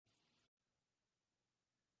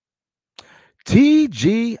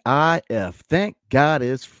TGIF. Thank God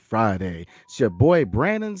it's Friday. It's your boy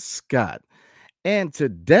Brandon Scott. And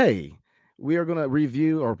today we are going to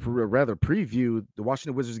review, or rather preview, the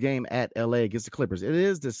Washington Wizards game at LA against the Clippers. It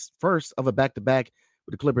is this first of a back to back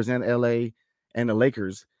with the Clippers and LA and the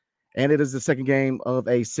Lakers. And it is the second game of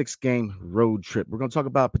a 6-game road trip. We're going to talk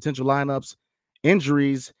about potential lineups,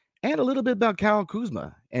 injuries, and a little bit about Kyle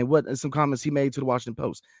Kuzma and some comments he made to the Washington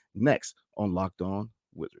Post. Next on Locked On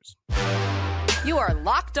Wizards. You are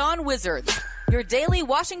Locked On Wizards, your daily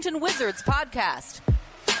Washington Wizards podcast.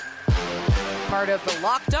 Part of the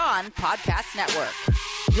Locked On Podcast Network,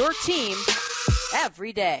 your team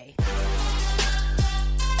every day.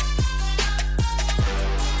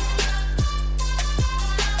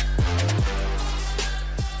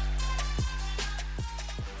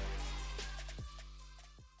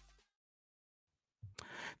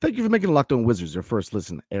 Thank you for making Locked On Wizards your first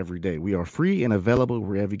listen every day. We are free and available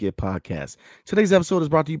wherever you get podcasts. Today's episode is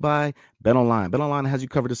brought to you by BetOnline. BetOnline has you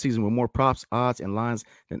covered this season with more props, odds, and lines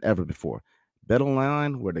than ever before.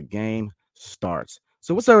 BetOnline, where the game starts.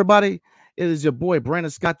 So what's up, everybody? It is your boy, Brandon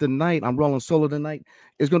Scott, tonight. I'm rolling solo tonight.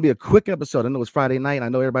 It's going to be a quick episode. I know it's Friday night. I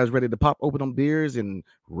know everybody's ready to pop open them beers and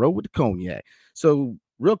roll with the cognac. So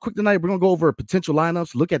real quick tonight, we're going to go over potential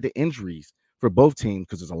lineups, look at the injuries for both teams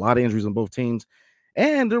because there's a lot of injuries on both teams.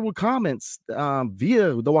 And there were comments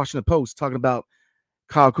via the Washington Post talking about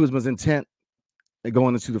Kyle Kuzma's intent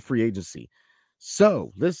going into the free agency.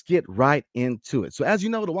 So let's get right into it. So as you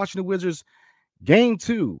know, the Washington Wizards, game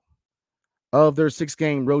 2 of their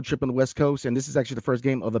 6-game road trip on the West Coast. And this is actually the first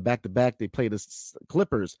game of the back-to-back. They play the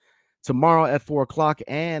Clippers tomorrow at 4 o'clock,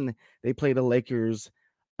 and they play the Lakers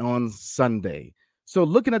on Sunday. So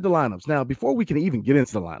looking at the lineups, now before we can even get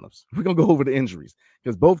into the lineups, we're going to go over the injuries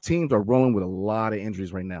because both teams are rolling with a lot of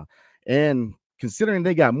injuries right now. And considering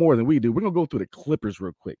they got more than we do, we're going to go through the Clippers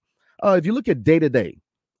real quick. If you look at day-to-day,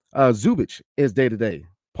 Zubac is day-to-day.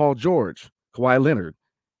 Paul George, Kawhi Leonard,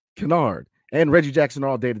 Kennard, and Reggie Jackson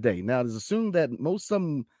are all day-to-day. Now, it's assumed that most of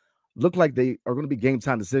them look like they are going to be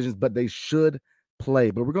game-time decisions, but they should play.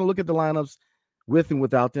 But we're going to look at the lineups with and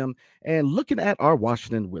without them. And looking at our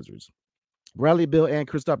Washington Wizards, Bradley Beal and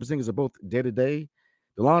Kristaps Porzingis are both day-to-day.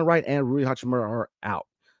 DeLon Wright and Rui Hachimura are out.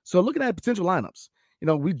 So looking at potential lineups,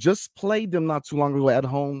 we just played them not too long ago at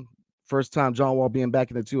home. First time John Wall being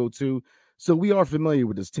back in the 202. So we are familiar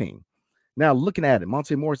with this team. Now looking at it,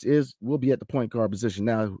 Monte Morris will be at the point guard position.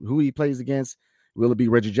 Now who he plays against, will it be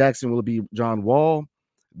Reggie Jackson? Will it be John Wall?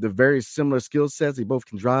 They're very similar skill sets. They both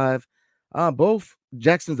can drive. Both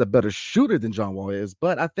Jackson's a better shooter than John Wall is.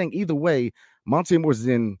 But I think either way, Monte Morris is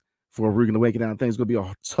in for a rude awakening. I think it's going to be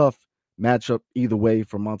a tough matchup either way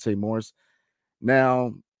for Monte Morris.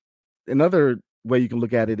 Now, another way you can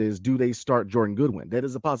look at it is, do they start Jordan Goodwin? That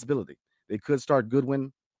is a possibility. They could start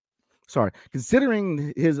Goodwin.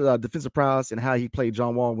 Considering his defensive prowess and how he played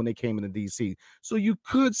John Wall when they came into DC. So you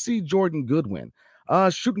could see Jordan Goodwin.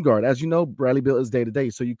 Shooting guard, as you know, Bradley Beal is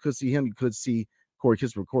day-to-day. So you could see him. You could see Corey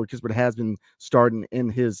Kispert. Corey Kispert has been starting in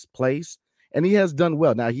his place, and he has done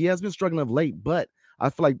well. Now, he has been struggling of late, but I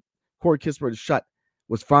feel like Corey Kispert's shot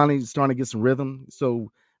was finally starting to get some rhythm.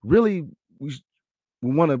 So really, we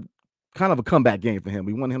want to kind of a comeback game for him.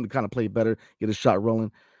 We want him to kind of play better, get his shot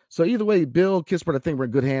rolling. So either way, Bill, Kispert, I think we're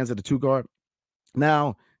in good hands at the 2 guard.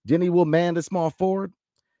 Now, Denny will man the small forward.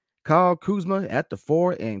 Kyle Kuzma at the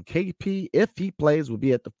 4, and KP, if he plays, will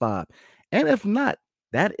be at the 5. And if not,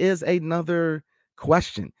 that is another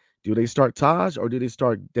question. Do they start Taj or do they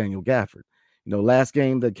start Daniel Gafford? Last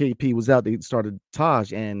game that KP was out, they started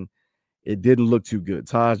Taj, and it didn't look too good.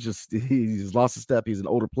 Taj he's lost a step. He's an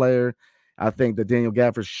older player. I think that Daniel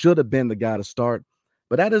Gafford should have been the guy to start.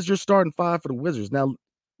 But that is your starting 5 for the Wizards. Now,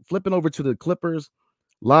 flipping over to the Clippers,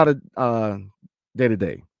 a lot of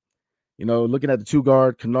day-to-day. Looking at the 2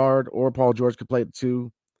 guard, Kennard or Paul George could play at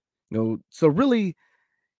the 2. So really,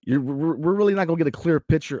 we're really not going to get a clear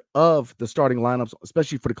picture of the starting lineups,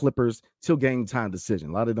 especially for the Clippers, till game time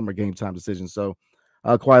decision. A lot of them are game time decisions. So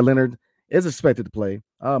Kawhi Leonard is expected to play.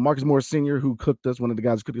 Marcus Morris Sr., who cooked us, one of the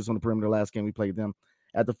guys who cooked us on the perimeter last game, we played them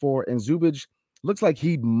at the 4. And Zubac looks like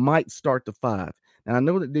he might start the 5. And I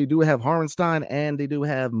know that they do have Hartenstein and they do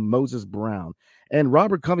have Moses Brown. And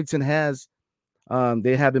Robert Covington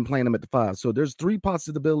they have been playing him at the 5. So there's 3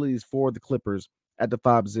 possibilities for the Clippers at the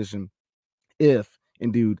 5 position if,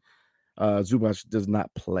 indeed, Zubac does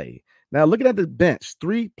not play. Now, looking at the bench,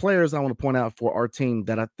 3 players I want to point out for our team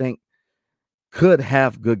that I think could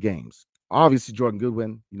have good games. Obviously, Jordan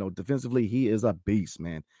Goodwin, defensively, he is a beast,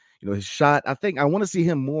 man. His shot, I think I want to see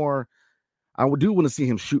him more. I do want to see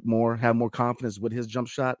him shoot more, have more confidence with his jump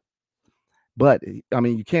shot. But, I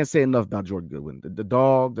mean, you can't say enough about Jordan Goodwin. The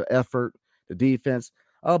dog, the effort, the defense.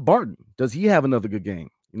 Barton, does he have another good game?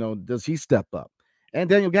 Does he step up? And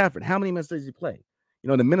Daniel Gafford, how many minutes does he play?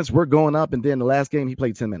 The minutes were going up, and then the last game he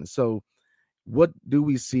played 10 minutes. So what do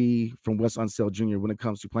we see from Wes Unseld Jr. when it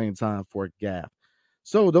comes to playing time for Gaff?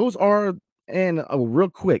 So those are, and real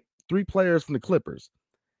quick, 3 players from the Clippers.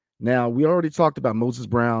 Now, we already talked about Moses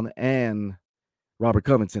Brown and Robert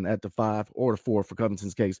Covington at the 5 or the 4 for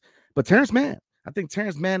Covington's case. But Terrence Mann, I think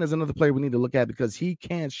Terrence Mann is another player we need to look at because he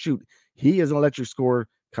can shoot. He is an electric scorer,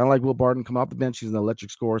 kind of like Will Barton. Come off the bench, he's an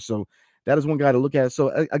electric scorer. So that is one guy to look at. So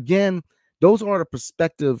again, those are the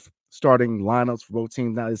prospective starting lineups for both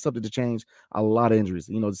teams. Now, it's subject to change. A lot of injuries.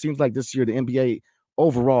 It seems like this year the NBA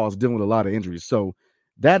overall is dealing with a lot of injuries. So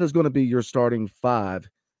that is going to be your starting 5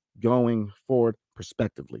 going forward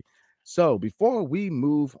prospectively. So before we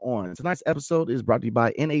move on, tonight's episode is brought to you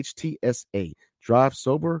by NHTSA. Drive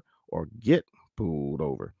sober or get pulled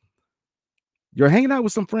over. You're hanging out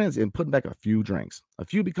with some friends and putting back a few drinks. A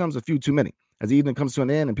few becomes a few too many. As the evening comes to an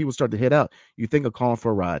end and people start to head out, you think of calling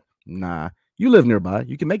for a ride. Nah, you live nearby.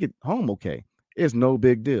 You can make it home okay. It's no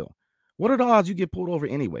big deal. What are the odds you get pulled over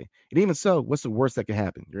anyway? And even so, what's the worst that could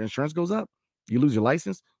happen? Your insurance goes up? You lose your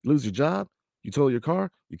license? You lose your job? You total your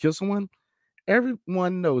car? You kill someone?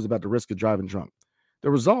 Everyone knows about the risk of driving drunk.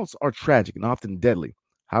 The results are tragic and often deadly.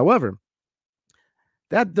 However,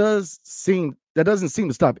 that doesn't seem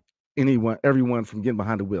to stop everyone from getting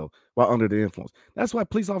behind the wheel while under the influence. That's why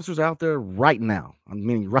police officers are out there right now. I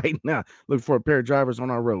mean, right now, looking for a pair of drivers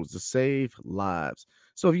on our roads to save lives.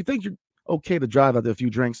 So if you think you're okay to drive out there a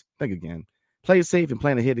few drinks, think again. Play it safe and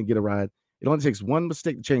plan ahead and get a ride. It only takes one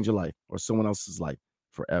mistake to change your life or someone else's life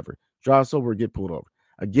forever. Drive sober or get pulled over.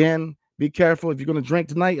 Again, be careful if you're going to drink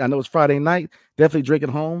tonight. I know it's Friday night. Definitely drink at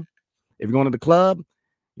home. If you're going to the club,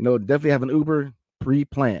 definitely have an Uber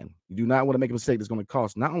pre-planned. You do not want to make a mistake that's going to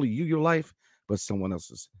cost not only you your life, but someone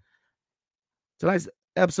else's. Tonight's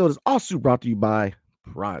episode is also brought to you by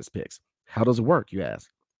Prize Picks. How does it work, you ask?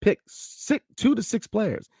 Pick 2 to 6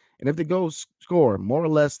 players, and if they go score more or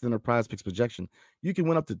less than their Prize Picks projection, you can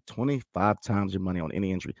win up to 25 times your money on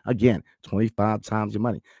any entry. Again, 25 times your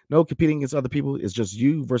money. No competing against other people. It's just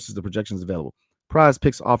you versus the projections available. Prize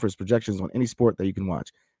Picks offers projections on any sport that you can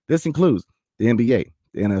watch. This includes the NBA,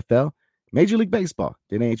 the NFL, Major League Baseball,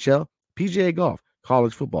 the NHL, PGA Golf,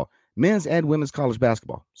 college football, men's and women's college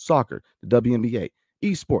basketball, soccer, the WNBA,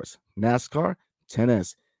 esports, NASCAR,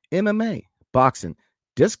 tennis, MMA, boxing,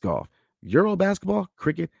 disc golf, Euro basketball,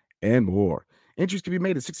 cricket, and more. Entries can be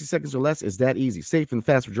made in 60 seconds or less. It's that easy. Safe and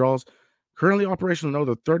fast withdrawals. Currently operational in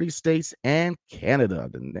over 30 states and Canada,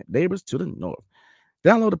 the neighbors to the north.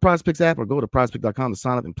 Download the Prize Picks app or go to prizepick.com to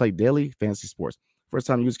sign up and play daily fantasy sports.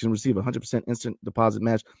 First-time users can receive a 100% instant deposit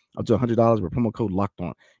match up to $100 with promo code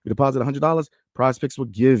LOCKEDON. If you deposit $100, Prize Picks will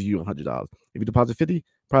give you $100. If you deposit $50,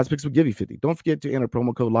 Prize Picks will give you $50. Don't forget to enter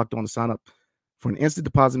promo code LOCKEDON to sign up for an instant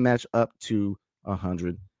deposit match up to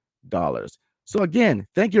 $100. So again,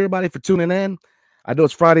 thank you everybody for tuning in. I know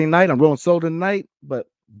it's Friday night. I'm rolling solo tonight, but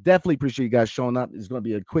definitely appreciate you guys showing up. It's going to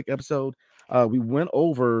be a quick episode. We went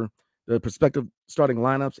over the prospective starting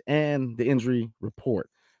lineups and the injury report.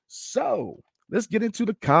 So let's get into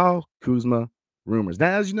the Kyle Kuzma rumors.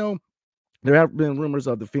 Now, as you know, there have been rumors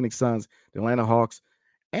of the Phoenix Suns, the Atlanta Hawks,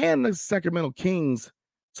 and the Sacramento Kings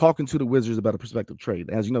talking to the Wizards about a prospective trade.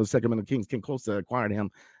 As you know, the Sacramento Kings came close to acquiring him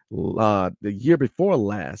the year before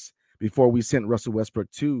last, before we sent Russell Westbrook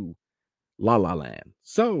to La La Land.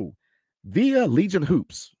 So via Legion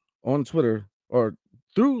Hoops on Twitter, or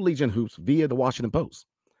through Legion Hoops via the Washington Post,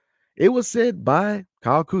 it was said by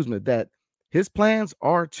Kyle Kuzma that his plans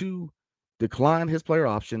are to decline his player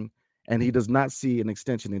option, and he does not see an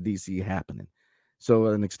extension in DC happening. So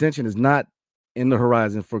an extension is not in the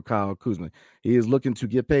horizon for Kyle Kuzma. He is looking to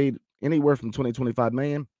get paid anywhere from $20 to $25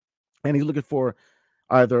 million, and he's looking for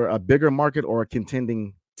either a bigger market or a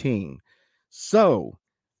contending team. So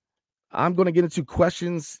I'm going to get into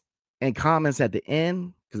questions and comments at the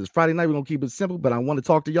end because it's Friday night. We're going to keep it simple, but I want to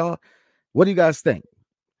talk to y'all. What do you guys think?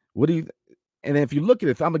 And if you look at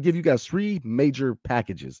it, I'm going to give you guys 3 major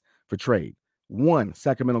packages for trade. 1,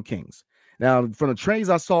 Sacramento Kings. Now, from the trades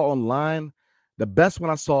I saw online, the best one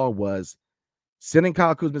I saw was sending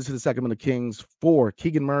Kyle Kuzma to the Sacramento Kings for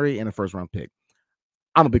Keegan Murray and a first-round pick.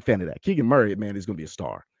 I'm a big fan of that. Keegan Murray, man, is going to be a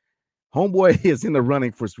star. Homeboy is in the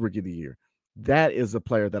running for Rookie of the Year. That is a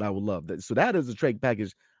player that I would love. So that is a trade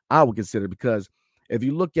package I would consider, because if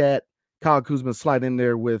you look at Kyle Kuzma slide in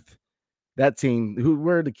there with that team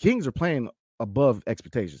where the Kings are playing above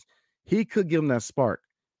expectations, he could give them that spark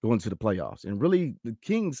going to the playoffs. And really, the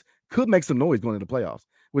Kings could make some noise going to the playoffs,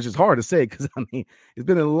 which is hard to say because, I mean, it's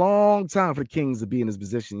been a long time for the Kings to be in this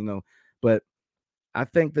position, but I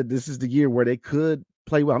think that this is the year where they could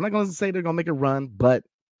play well. I'm not going to say they're going to make a run, but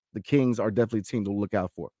the Kings are definitely a team to look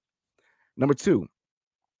out for. Number 2,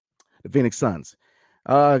 the Phoenix Suns.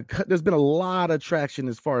 There's been a lot of traction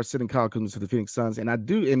as far as sending Kyle Kuzma to the Phoenix Suns, and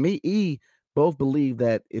me both believe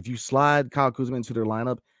that if you slide Kyle Kuzma into their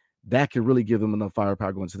lineup, that could really give them enough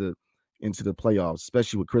firepower going into the playoffs,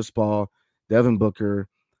 especially with Chris Paul, Devin Booker,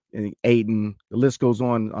 and Ayton. The list goes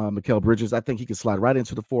on. Mikal Bridges, I think he can slide right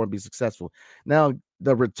into the 4 and be successful. Now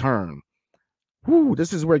the return. Whew,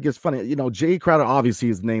 this is where it gets funny. Jay Crowder, obviously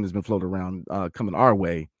his name has been floated around coming our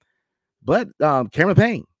way. But Cameron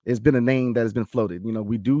Payne has been a name that has been floated.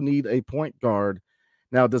 We do need a point guard.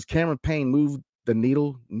 Now, does Cameron Payne move the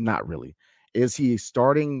needle? Not really. Is he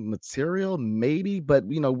starting material? Maybe. But,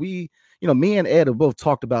 me and Ed have both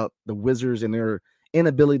talked about the Wizards and their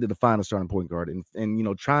inability to find a starting point guard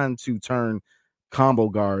and trying to turn combo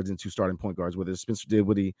guards into starting point guards, whether it's Spencer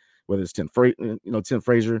Dinwiddie, whether it's Tim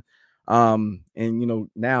Frazier, and,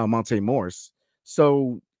 now Monte Morris.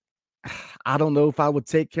 So I don't know if I would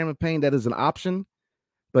take Cameron Payne. That is an option,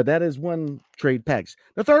 but that is one trade package.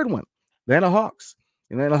 The third one, the Atlanta Hawks.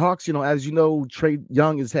 And Atlanta Hawks, as you know, Trae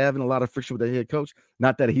Young is having a lot of friction with the head coach.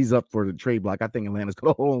 Not that he's up for the trade block. I think Atlanta's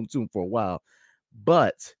going to hold on to him for a while.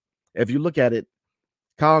 But if you look at it,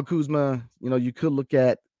 Kyle Kuzma, you could look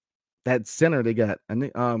at that center they got out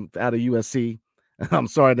of USC. I'm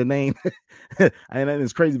sorry, the name. And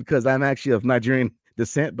it's crazy because I'm actually of Nigerian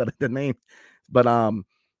descent, but the name. But I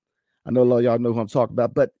know a lot of y'all know who I'm talking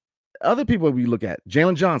about, but other people we look at,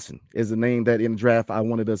 Jalen Johnson is a name that in the draft I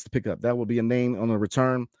wanted us to pick up. That will be a name on the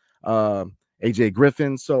return. AJ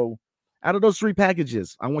Griffin. So out of those 3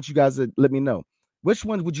 packages, I want you guys to let me know which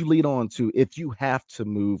one would you lead on to if you have to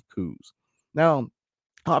move Kuz. Now,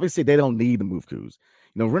 obviously they don't need to move Kuz.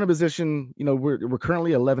 We're in a position, we're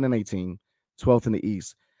currently 11-18, 12th in the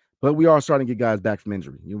East, but we are starting to get guys back from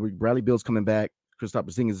injury. Bradley Beal's coming back, Kristaps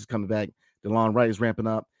Porzingis is coming back, DeLon Wright is ramping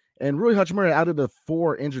up. And Rui Hachimura, out of the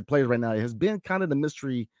 4 injured players right now, has been kind of the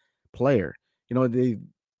mystery player. It's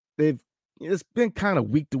been kind of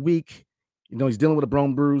week to week. He's dealing with a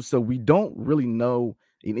bone bruise, so we don't really know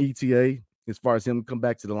in ETA as far as him come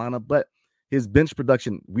back to the lineup. But his bench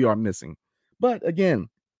production, we are missing. But again,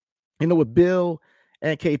 with Bill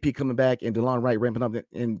and KP coming back and DeLon Wright ramping up,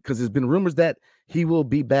 and because there's been rumors that he will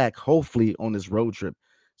be back, hopefully, on this road trip.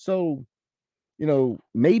 So,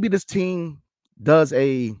 maybe this team does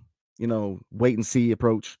a wait and see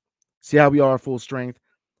approach, see how we are full strength.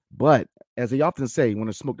 But as they often say, when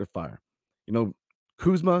there's smoke, there's fire.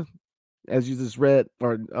 Kuzma, as you just read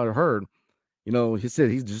or heard, he said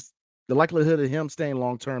he's just the likelihood of him staying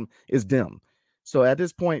long term is dim. So at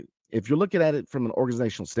this point, if you're looking at it from an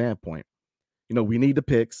organizational standpoint, we need the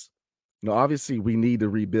picks. Obviously we need to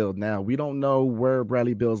rebuild. Now we don't know where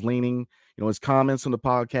Bradley Beal's leaning. His comments on the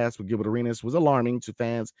podcast with Gilbert Arenas was alarming to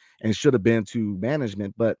fans and should have been to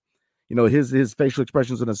management. But his facial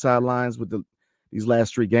expressions on the sidelines with these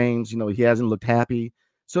last 3 games, he hasn't looked happy.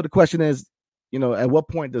 So the question is, at what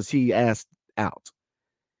point does he ask out?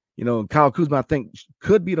 Kyle Kuzma, I think,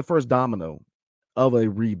 could be the first domino of a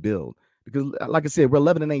rebuild because, like I said, we're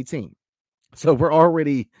 11-18, so we're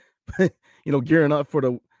already, gearing up for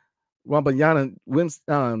the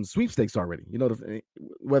Wembanyama sweepstakes already.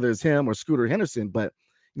 Whether it's him or Scooter Henderson, but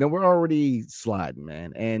we're already sliding,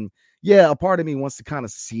 man. And yeah, a part of me wants to kind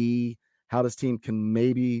of see how this team can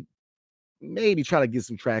maybe try to get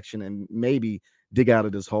some traction and maybe dig out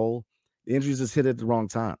of this hole. The injuries just hit at the wrong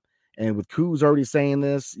time. And with Kuz already saying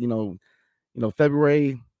this,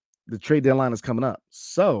 February, the trade deadline is coming up.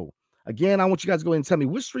 So again, I want you guys to go ahead and tell me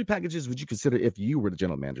which 3 packages would you consider if you were the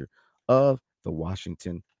general manager of the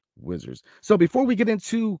Washington Wizards. So before we get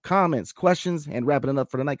into comments, questions, and wrapping it up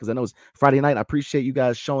for the night, because I know it's Friday night, I appreciate you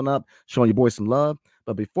guys showing up, showing your boys some love.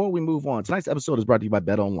 But before we move on, tonight's episode is brought to you by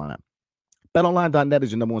BetOnline. BetOnline.net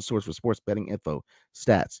is your number 1 source for sports betting info,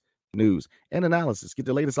 stats, news, and analysis. Get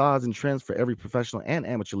the latest odds and trends for every professional and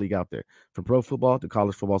amateur league out there, from pro football to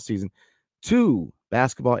college football season to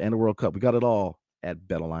basketball and the World Cup. We got it all at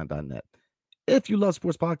BetOnline.net. If you love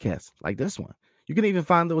sports podcasts like this one, you can even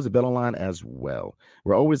find those at BetOnline as well.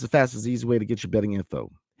 We're always the fastest, easy way to get your betting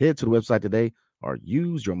info. Head to the website today or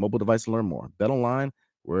use your mobile device to learn more. BetOnline,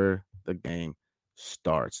 where the game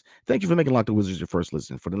starts. Thank you for making Locked On Wizards your first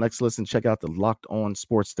listen. For the next listen, check out the Locked On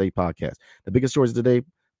Sports Day podcast. The biggest stories of the day,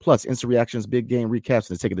 plus instant reactions, big game recaps,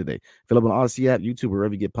 and the take of the day. Available on Odyssey app, YouTube,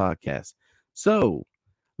 wherever you get podcasts. So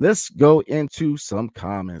let's go into some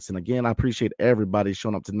comments. And again, I appreciate everybody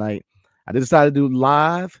showing up tonight. I decided to do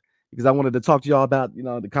live because I wanted to talk to y'all about,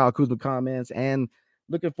 the Kyle Kuzma comments and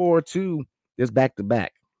looking forward to this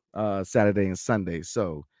back-to-back Saturday and Sunday.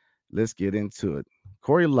 So let's get into it.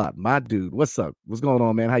 Corey Lott, my dude. What's up? What's going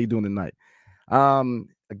on, man? How you doing tonight?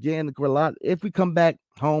 Again, Corey Lott, if we come back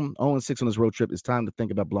home 0-6 on this road trip, it's time to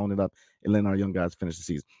think about blowing it up and letting our young guys finish the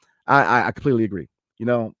season. I completely agree. You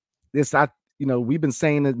know, we've been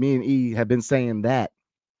saying that, me and E have been saying that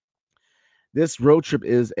this road trip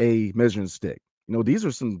is a measuring stick. These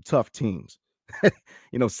are some tough teams.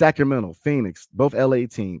 Sacramento, Phoenix, both LA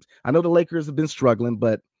teams. I know the Lakers have been struggling,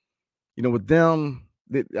 but with them,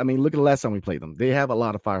 look at the last time we played them. They have a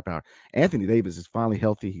lot of firepower. Anthony Davis is finally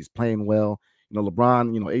healthy. He's playing well.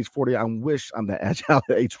 LeBron, age 40. I wish I'm that agile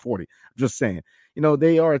at age 40. I'm just saying.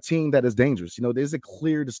 They are a team that is dangerous. There's a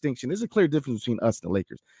clear distinction. There's a clear difference between us and the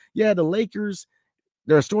Lakers. Yeah, the Lakers,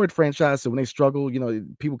 they're a storied franchise, so when they struggle,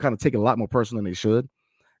 people kind of take it a lot more personal than they should.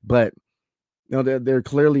 But they're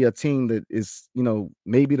clearly a team that is,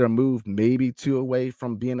 maybe they're moved maybe 2 away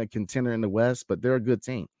from being a contender in the West, but they're a good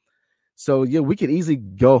team. So, yeah, we could easily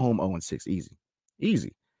go home 0-6.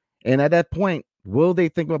 Easy. And at that point, will they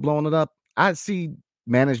think about blowing it up? I see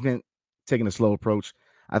management taking a slow approach.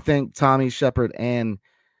 I think Tommy Shepard and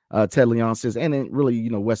Ted Leonsis, and then really,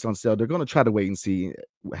 Wes Unseld, they're going to try to wait and see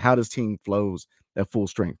how this team flows at full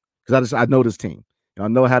strength. Because I know this team. I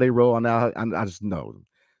know how they roll. I just know them.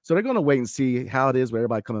 So they're going to wait and see how it is with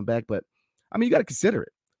everybody coming back. But, you got to consider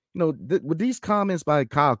it. With these comments by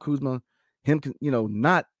Kyle Kuzma,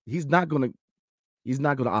 he's not going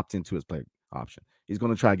to opt into his play option. He's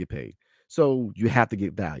going to try to get paid. So you have to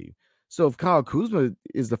get value. So if Kyle Kuzma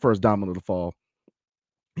is the first domino to fall,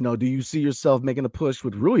 do you see yourself making a push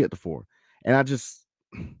with Rui at the 4? And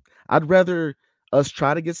I'd rather us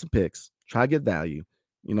try to get some picks, try to get value.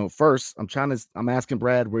 First I'm asking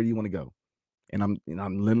Brad, where do you want to go? And I'm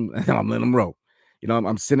letting him roll.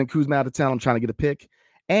 I'm sending Kuzma out of town. I'm trying to get a pick.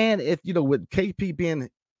 And if, with KP being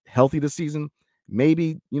healthy this season,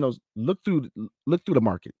 maybe, look through the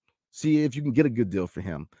market, see if you can get a good deal for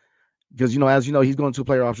him. Because, as you know, he's going to a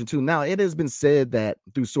player option too. Now, it has been said that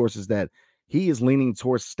through sources that he is leaning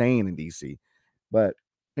towards staying in DC.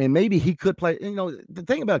 And maybe he could play. The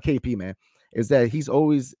thing about KP, man, is that he's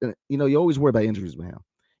always, you always worry about injuries with him.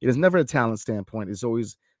 It is never a talent standpoint. It's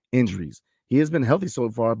always injuries. He has been healthy so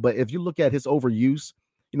far, but if you look at his overuse,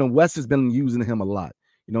 West has been using him a lot.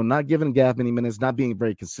 Not giving Gaff many minutes, not being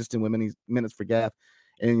very consistent with many minutes for Gaff.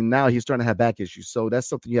 And now he's starting to have back issues. So that's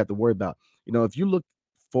something you have to worry about. If you look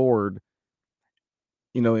forward,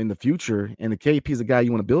 in the future, and the KP is a guy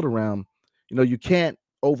you want to build around, you can't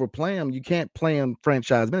overplay him. You can't play him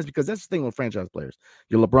franchise minutes, because that's the thing with franchise players.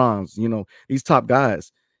 Your LeBrons, these top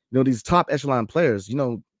guys, these top echelon players,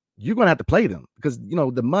 you're going to have to play them because,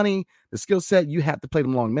 the money, the skill set, you have to play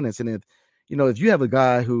them long minutes. And if you have a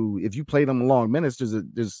guy who, if you play them long minutes,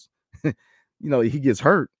 there's he gets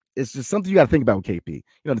hurt. It's just something you got to think about with KP.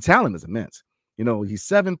 The talent is immense. He's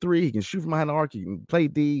 7'3", he can shoot from behind the arc, he can play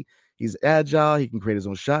D, he's agile, he can create his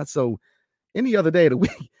own shots. So any other day of the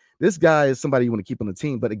week, this guy is somebody you want to keep on the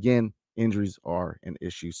team. But again, injuries are an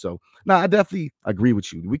issue. So no, I definitely agree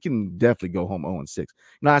with you. We can definitely go home 0-6.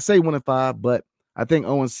 Now I say 1-5, but I think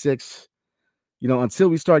 0-6, until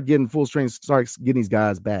we start getting full strength, start getting these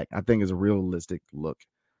guys back, I think is a realistic look.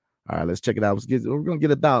 All right, let's check it out. We're going to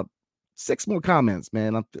get about 6 more comments,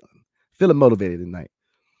 man. I'm feeling motivated tonight.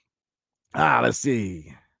 Let's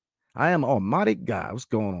see. I am Almighty God. What's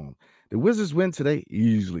going on? The Wizards win today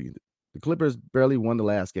easily. The Clippers barely won the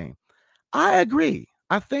last game. I agree.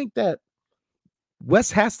 I think that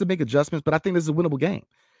West has to make adjustments, but I think this is a winnable game.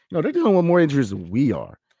 They're dealing with more injuries than we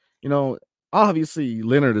are. Obviously,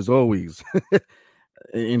 Leonard is always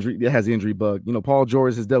has injury bug. Paul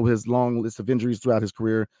George has dealt with his long list of injuries throughout his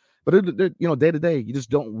career. But day to day, you just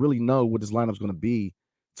don't really know what this lineup's going to be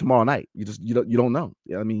tomorrow night. You don't know.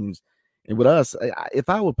 And with us, if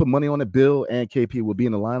I would put money on it, Bill and KP would be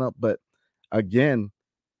in the lineup. But again,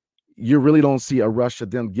 you really don't see a rush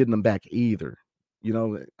of them getting them back either.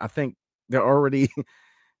 I think they're already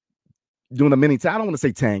doing a mini. I don't want to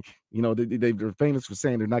say tank. They're famous for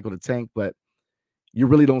saying they're not going to tank, but you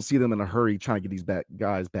really don't see them in a hurry trying to get these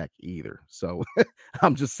guys back either. So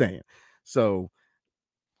I'm just saying. So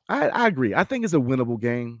I agree. I think it's a winnable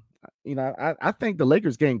game. I think the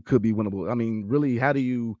Lakers game could be winnable. Really, how do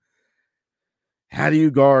you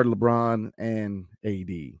guard LeBron and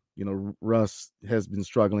AD? Russ has been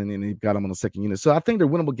struggling and he got him on the second unit. So I think they're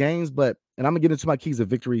winnable games, and I'm going to get into my keys of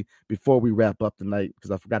victory before we wrap up tonight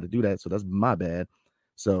because I forgot to do that. So that's my bad.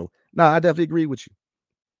 So, no, I definitely agree with you.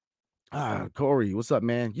 Corey, what's up,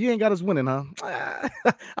 man? You ain't got us winning, huh?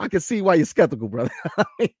 I can see why you're skeptical, brother.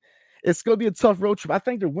 It's going to be a tough road trip. I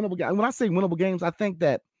think they're winnable games. When I say winnable games, I think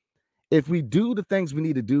that if we do the things we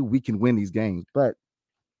need to do, we can win these games. But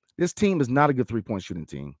this team is not a good 3-point shooting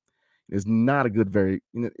team. It's not a good,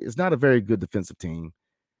 it's not a very good defensive team.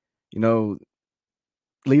 You know,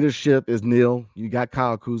 leadership is nil. You got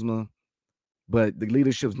Kyle Kuzma, but the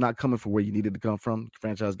leadership's not coming from where you needed to come from,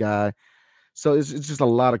 franchise guy. So it's just a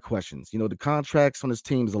lot of questions. You know, the contracts on this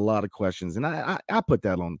team is a lot of questions. And I put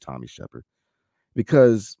that on Tommy Shepard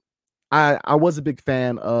because I was a big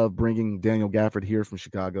fan of bringing Daniel Gafford here from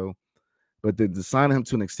Chicago, but to sign him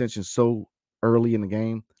to an extension so early in the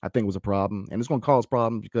game, I think was a problem. And it's going to cause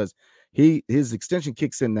problems because his extension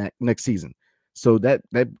kicks in that next season. So that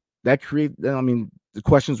create, I mean, the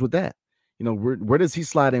questions with that. You know, where does he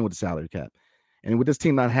slide in with the salary cap? And with this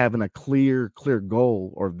team not having a clear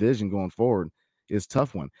goal or vision going forward, is a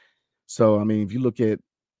tough one. So, I mean, if you look at,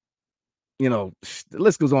 you know, the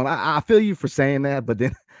list goes on. I feel you for saying that, but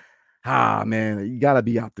then, man, you got to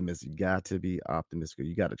be optimistic. You got to be optimistic.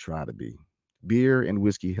 You got to try to be. Beer and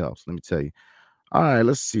whiskey helps, let me tell you. All right,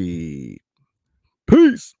 let's see.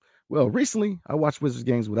 Peace. Well, recently, I watched Wizards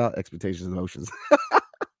games without expectations and emotions.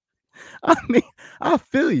 I mean, I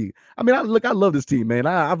feel you. I mean, I love this team, man.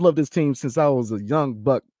 I've loved this team since I was a young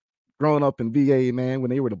buck growing up in VA, man,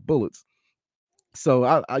 when they were the Bullets. So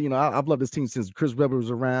I've loved this team since Chris Webber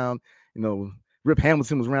was around. You know, Rip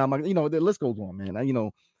Hamilton was around. You know, the list goes on, man. You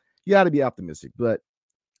know, you got to be optimistic, but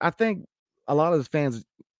I think a lot of the fans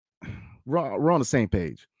we're on the same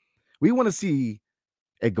page. We want to see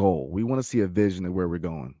a goal. We want to see a vision of where we're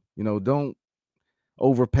going. You know, don't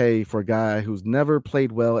overpay for a guy who's never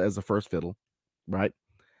played well as a first fiddle, right?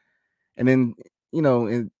 And then, you know,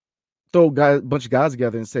 and throw a bunch of guys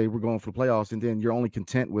together and say we're going for the playoffs, and then you're only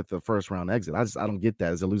content with the first round exit. I don't get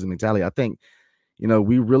that as a losing mentality. I think, you know,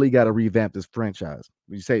 we really got to revamp this franchise.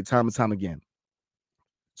 We say it time and time again.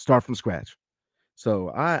 Start from scratch.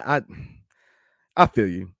 So I feel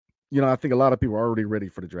you. You know, I think a lot of people are already ready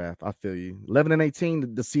for the draft. I feel you.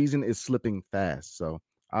 11-18, the season is slipping fast. So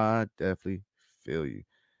I definitely feel you.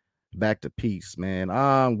 Back to peace, man.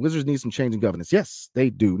 Wizards need some change in governance. Yes, they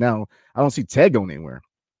do. Now, I don't see Ted going anywhere.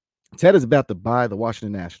 Ted is about to buy the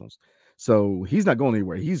Washington Nationals. So he's not going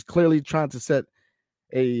anywhere. He's clearly trying to set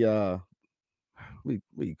a what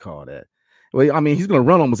do you call that? Well, I mean, he's going to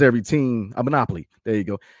run almost every team, a monopoly. There you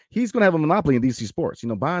go. He's going to have a monopoly in DC sports, you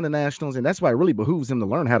know, buying the Nationals. And that's why it really behooves him to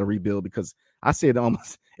learn how to rebuild, because I say it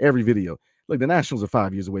almost every video. Look, the Nationals are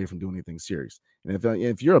 5 years away from doing anything serious. And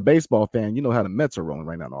if you're a baseball fan, you know how the Mets are rolling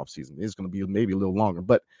right now in the offseason. It's going to be maybe a little longer.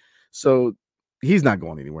 But so he's not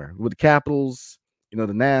going anywhere. With the Capitals, you know,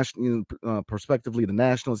 the National, prospectively the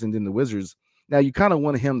Nationals, and then the Wizards. Now, you kind of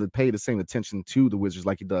want him to pay the same attention to the Wizards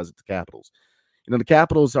like he does at the Capitals. You know, the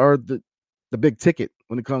Capitals are the big ticket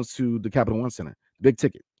when it comes to the Capital One Center. Big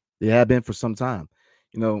ticket. They have been for some time.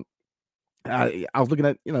 You know, I was looking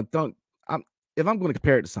at, you know, if I'm going to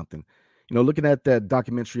compare it to something, you know, looking at that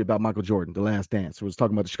documentary about Michael Jordan, The Last Dance, it was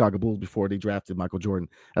talking about the Chicago Bulls before they drafted Michael Jordan,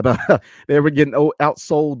 about they were getting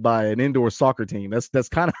outsold by an indoor soccer team. That's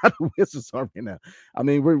kind of how the Wizards are right now. I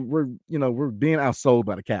mean, we're being outsold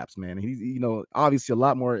by the Caps, man. And he's, you know, obviously a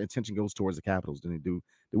lot more attention goes towards the Capitals than they do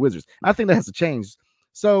the Wizards. And I think that has to change.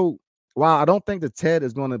 So while I don't think that Ted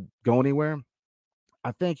is going to go anywhere,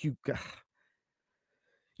 I think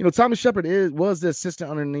Tommy Shepard was the assistant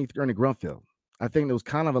underneath Ernie Grunfeld. I think it was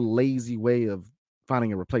kind of a lazy way of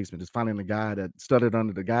finding a replacement, just finding a guy that stuttered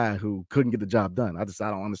under the guy who couldn't get the job done. I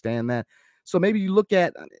don't understand that. So maybe you look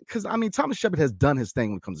at, because I mean, Thomas Shepard has done his thing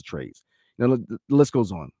when it comes to trades. You know, the list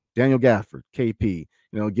goes on. Daniel Gafford, KP,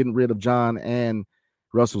 you know, getting rid of John and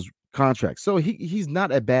Russell's contracts. So he's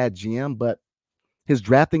not a bad GM, but his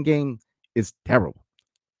drafting game is terrible.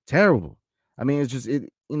 Terrible. I mean, it's just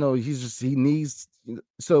he needs,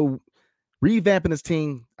 so revamping his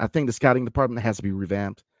team. I think the scouting department has to be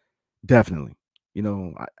revamped. Definitely. You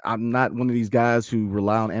know, I'm not one of these guys who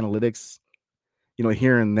rely on analytics, you know,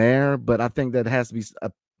 here and there, but I think that has to be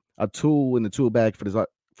a tool in the tool bag for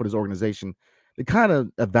this organization to kind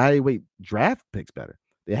of evaluate draft picks better.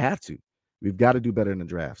 They have to. We've got to do better in the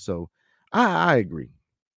draft. So I agree.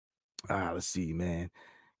 Let's see, man.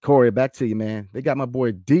 Corey, back to you, man. They got my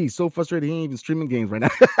boy D so frustrated he ain't even streaming games right now.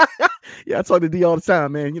 Yeah, I talk to D all the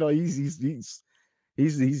time, man. You know, he's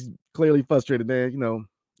clearly frustrated, man. You know,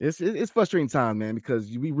 it's frustrating time, man,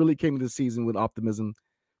 because we really came into the season with optimism.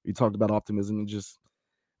 We talked about optimism and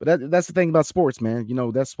but that's the thing about sports, man. You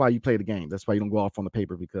know, that's why you play the game. That's why you don't go off on the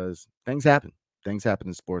paper, because things happen. Things happen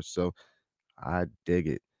in sports. So I dig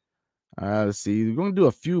it. Let's see. We're going to do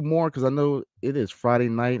a few more because I know it is Friday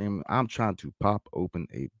night and I'm trying to pop open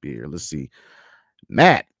a beer. Let's see.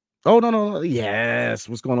 Matt. Oh, no. Yes.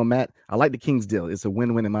 What's going on, Matt? I like the Kings deal. It's a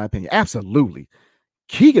win-win in my opinion. Absolutely.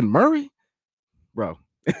 Keegan Murray? Bro.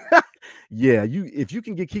 Yeah, if you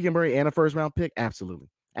can get Keegan Murray and a first-round pick, absolutely.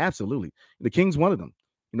 Absolutely. The Kings wanted him.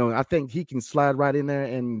 I think he can slide right in there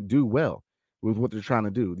and do well with what they're trying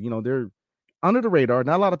to do. They're under the radar.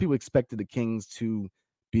 Not a lot of people expected the Kings to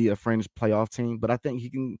be a fringe playoff team, but I think he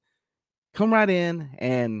can come right in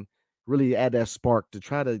and really add that spark to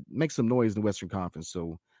try to make some noise in the Western Conference.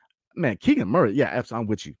 So, man, Keegan Murray, yeah, absolutely, I'm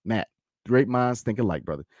with you, Matt. Great minds think alike,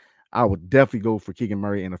 brother. I would definitely go for Keegan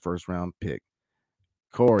Murray in a first round pick.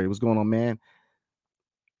 Corey, what's going on, man?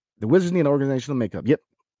 The Wizards need an organizational makeup. Yep,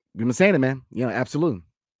 we've been saying it, man. Absolutely.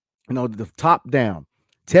 The top down.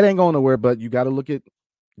 Ted ain't going nowhere, but you got to look at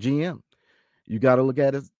GM. You got to look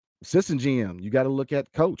at his assistant GM. You got to look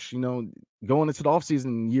at coach. Going into the offseason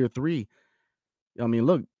in year 3. I mean,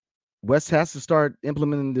 look, West has to start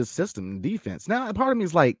implementing this system in defense. Now, a part of me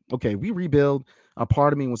is like, okay, we rebuild. A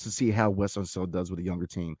part of me wants to see how West also does with a younger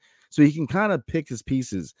team. So he can kind of pick his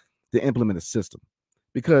pieces to implement a system.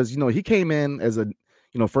 Because, he came in as a,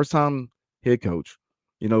 first-time head coach,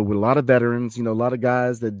 with a lot of veterans, a lot of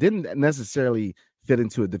guys that didn't necessarily fit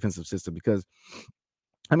into a defensive system. Because,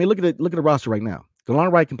 I mean, look at the roster right now.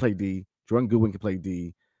 Delon Wright can play D. Jordan Goodwin can play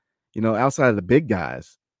D. Outside of the big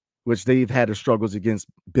guys, which they've had their struggles against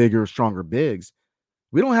bigger, stronger bigs.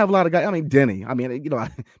 We don't have a lot of guys. I mean, Denny. I mean, people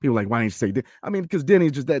are like, why didn't you say Denny? I mean, because Denny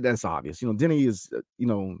is just that's obvious. Denny is,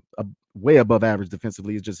 a way above average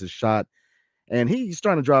defensively. It's just his shot. And he's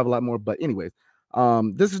starting to drive a lot more. But anyways,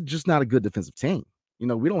 this is just not a good defensive team.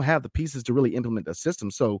 We don't have the pieces to really implement the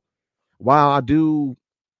system. So while I do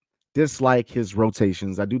dislike his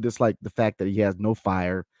rotations, I do dislike the fact that he has no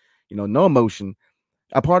fire, no emotion.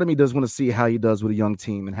 A part of me does want to see how he does with a young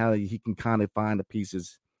team and how he can kind of find the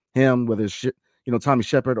pieces, him, whether it's Tommy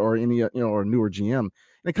Shepard or any or a newer GM,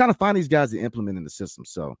 and kind of find these guys to implement in the system.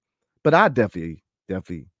 So, but I definitely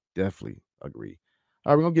agree.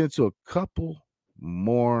 All right, we're gonna get into a couple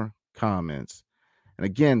more comments, and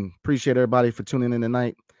again, appreciate everybody for tuning in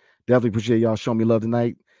tonight. Definitely appreciate y'all showing me love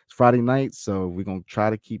tonight. It's Friday night, so we're gonna try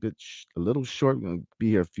to keep it a little short. We're gonna be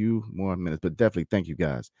here a few more minutes, but definitely thank you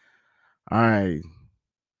guys. All right.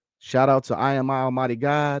 Shout out to I Am My Almighty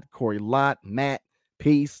God, Corey Lott, Matt,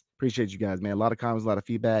 peace. Appreciate you guys, man. A lot of comments, a lot of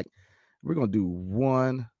feedback. We're going to do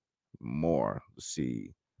one more. Let's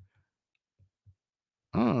see.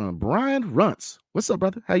 Brian Runts. What's up,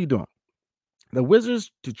 brother? How you doing? The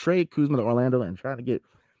Wizards to trade Kuzma to Orlando and trying to get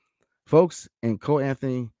folks and Cole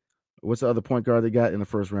Anthony. What's the other point guard they got in the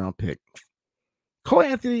first round pick? Cole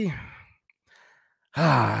Anthony.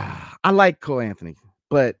 I like Cole Anthony,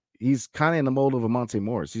 but he's kind of in the mold of a Monte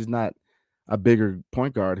Morris. He's not a bigger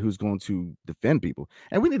point guard who's going to defend people.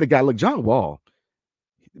 And we need a guy like John Wall.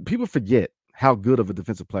 People forget how good of a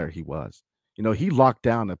defensive player he was. He locked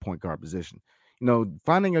down that point guard position.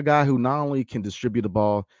 Finding a guy who not only can distribute the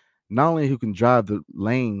ball, not only who can drive the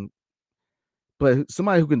lane, but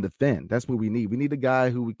somebody who can defend. That's what we need. We need a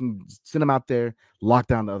guy who we can send him out there, lock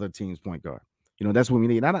down the other team's point guard. That's what we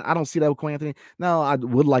need. I don't see that with Cole Anthony. Now, I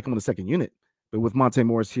would like him on the second unit, but with Monte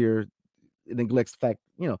Morris here, it neglects the fact,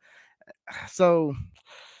 So,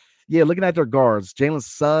 yeah, looking at their guards, Jalen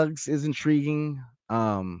Suggs is intriguing,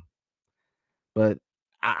 but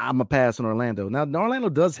I'm a pass on Orlando. Now, Orlando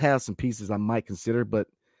does have some pieces I might consider, but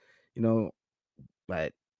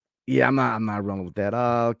yeah, I'm not running with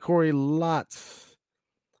that. Corey Lott.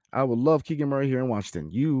 I would love Keegan Murray here in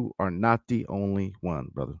Washington. You are not the only one,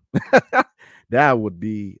 brother. That would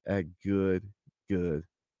be a good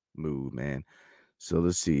move, man. So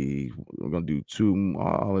let's see. We're gonna do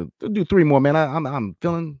do 3 more, man. I'm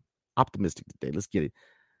feeling optimistic today. Let's get it.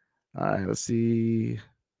 All right, let's see.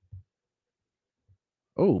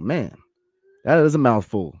 Oh man, that is a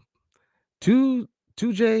mouthful.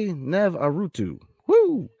 2J Nev Arutu.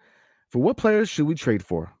 Woo! For what players should we trade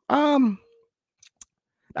for?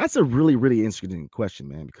 That's a really interesting question,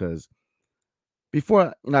 man. Because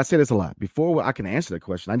before I say this a lot. Before I can answer that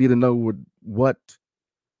question, I need to know where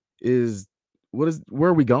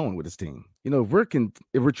are we going with this team? If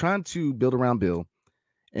we're trying to build around Bill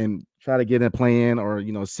and try to get in a plan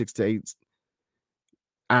or 6 to 8,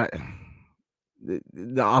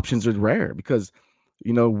 the options are rare because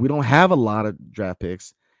we don't have a lot of draft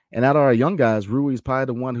picks, and out of our young guys, Rui is probably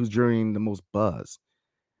the one who's during the most buzz.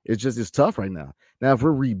 It's tough right now. Now, if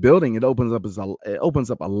we're rebuilding, it opens up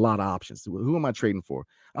a lot of options. Who am I trading for?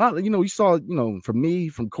 You saw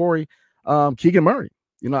from Corey, Keegan Murray.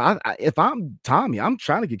 If I'm Tommy, I'm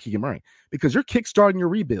trying to get Keegan Murray because you're kickstarting your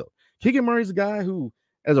rebuild. Keegan Murray's a guy who,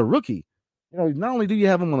 as a rookie, not only do you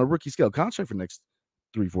have him on a rookie scale contract for the next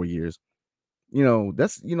 3-4 years,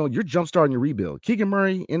 that's you're jumpstarting your rebuild. Keegan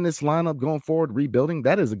Murray in this lineup going forward, rebuilding,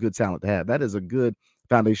 that is a good talent to have. That is a good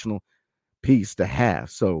foundational piece to have.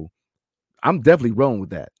 So I'm definitely rolling with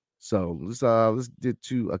that. So let's get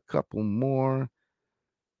to a couple more.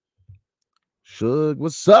 Shug,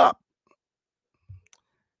 what's up?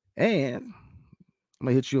 And I'm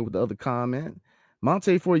gonna hit you up with the other comment.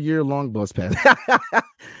 Monte for a year-long bus pass.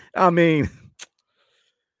 I mean,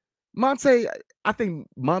 Monte, I think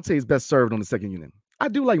Monte is best served on the second unit. I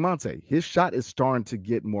do like Monte. His shot is starting to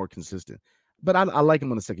get more consistent, but I like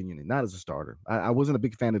him on the second unit, not as a starter. I wasn't a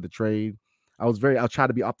big fan of the trade. I'll try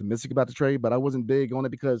to be optimistic about the trade, but I wasn't big on it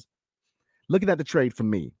because looking at the trade for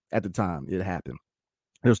me at the time it happened,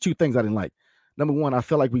 there's two things I didn't like. Number one, I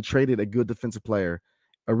felt like we traded a good defensive player,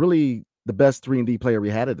 a really the best 3-and-D player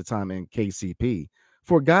we had at the time in KCP,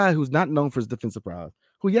 for a guy who's not known for his defensive prowess,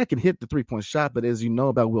 who, yeah, can hit the three-point shot, but as you know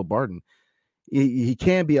about Will Barton, he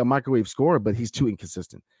can be a microwave scorer, but he's too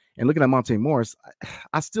inconsistent. And looking at Monte Morris,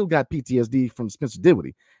 I still got PTSD from Spencer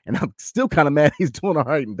Dinwiddie, and I'm still kind of mad he's doing all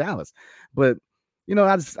right in Dallas. But,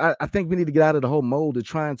 I think we need to get out of the whole mold of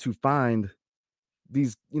trying to find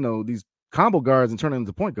these combo guards and turn them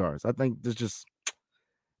into point guards. I think it's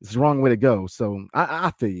the wrong way to go. So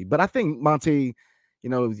I feel you. But I think Monte,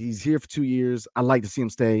 he's here for 2 years. I like to see him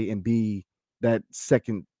stay and be that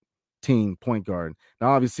second team point guard. Now,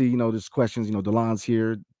 obviously, there's questions. DeLon's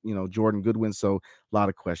here, Jordan Goodwin. So a lot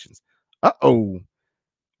of questions. Uh-oh.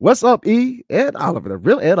 What's up, E? Ed Oliver, the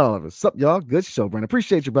real Ed Oliver. What's up, y'all? Good show, Brandon.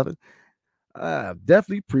 Appreciate you, brother.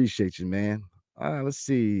 Definitely appreciate you, man. Let's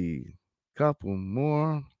see. Couple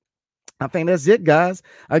more. I think that's it, guys.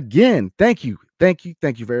 Again, thank you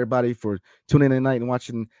for everybody for tuning in tonight and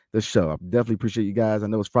watching the show. I definitely appreciate you guys. I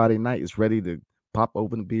know it's Friday night. It's ready to pop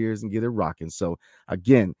open the beers and get it rocking. So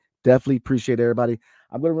again, definitely appreciate everybody.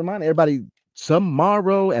 I'm going to remind everybody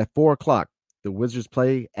tomorrow at 4:00, the Wizards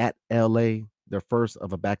play at LA, their first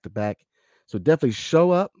of a back-to-back. So definitely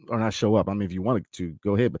show up, or not show up. I mean, if you wanted to,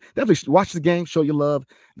 go ahead, but definitely watch the game, show your love.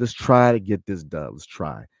 Let's try to get this done. Let's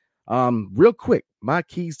try. Real quick, my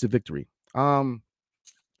keys to victory. 1,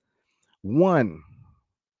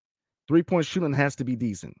 3-point shooting has to be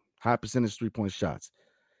decent. High percentage 3-point shots.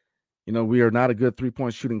 We are not a good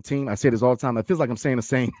 3-point shooting team. I say this all the time. It feels like I'm saying the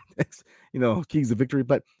same, keys to victory.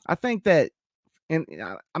 But I think that, and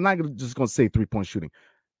I'm not just going to say 3-point shooting.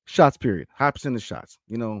 Shots, period. High percentage shots.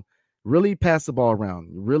 Really pass the ball around.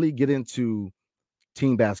 Really get into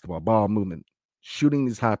team basketball, ball movement, shooting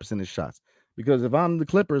these high percentage shots. Because if I'm the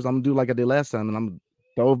Clippers, I'm going to do like I did last time, and I'm going to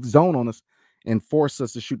throw a zone on us and force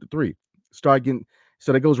us to shoot the three. So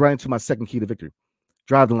that goes right into my second key to victory.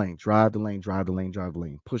 Drive the lane.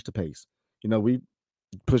 Push the pace. We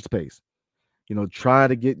push the pace. Try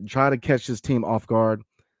to catch this team off guard.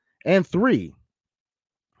 And 3,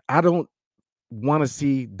 I don't want to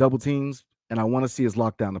see double teams, and I want to see us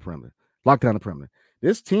lock down the perimeter.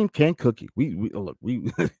 This team can cook it.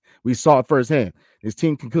 We saw it firsthand. This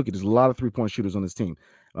team can cook it. There's a lot of 3-point shooters on this team.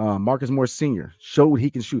 Marcus Morris Sr. showed he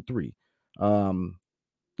can shoot 3.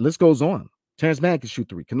 List goes on. Terrence Mann can shoot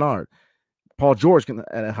 3. Kennard, Paul George can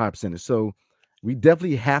at a high percentage. So we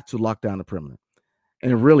definitely have to lock down the perimeter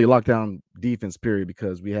and really lock down defense, period,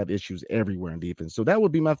 because we have issues everywhere in defense. So that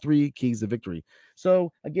would be my 3 keys to victory.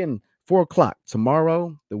 So again, 4:00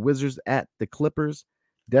 tomorrow, the Wizards at the Clippers.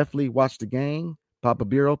 Definitely watch the game, pop a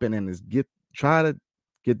beer open, and try to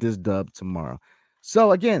get this dub tomorrow.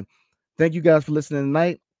 So again, thank you guys for listening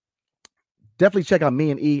tonight. Definitely check out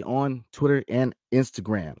me and E on Twitter and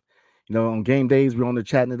Instagram. On game days, we're on there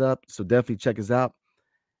chatting it up. So definitely check us out.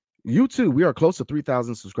 YouTube, we are close to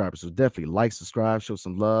 3,000 subscribers. So definitely like, subscribe, show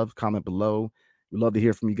some love, comment below. We'd love to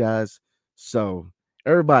hear from you guys. So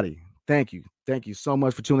everybody, thank you. Thank you so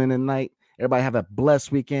much for tuning in tonight. Everybody have a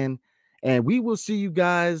blessed weekend. And we will see you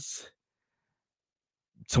guys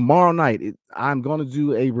tomorrow night. I'm going to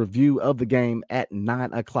do a review of the game at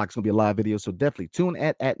 9 o'clock. It's going to be a live video. So definitely tune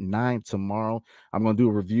at 9 tomorrow. I'm going to do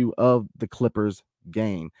a review of the Clippers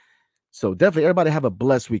game. So definitely everybody have a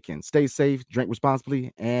blessed weekend. Stay safe, drink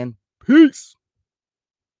responsibly, and peace.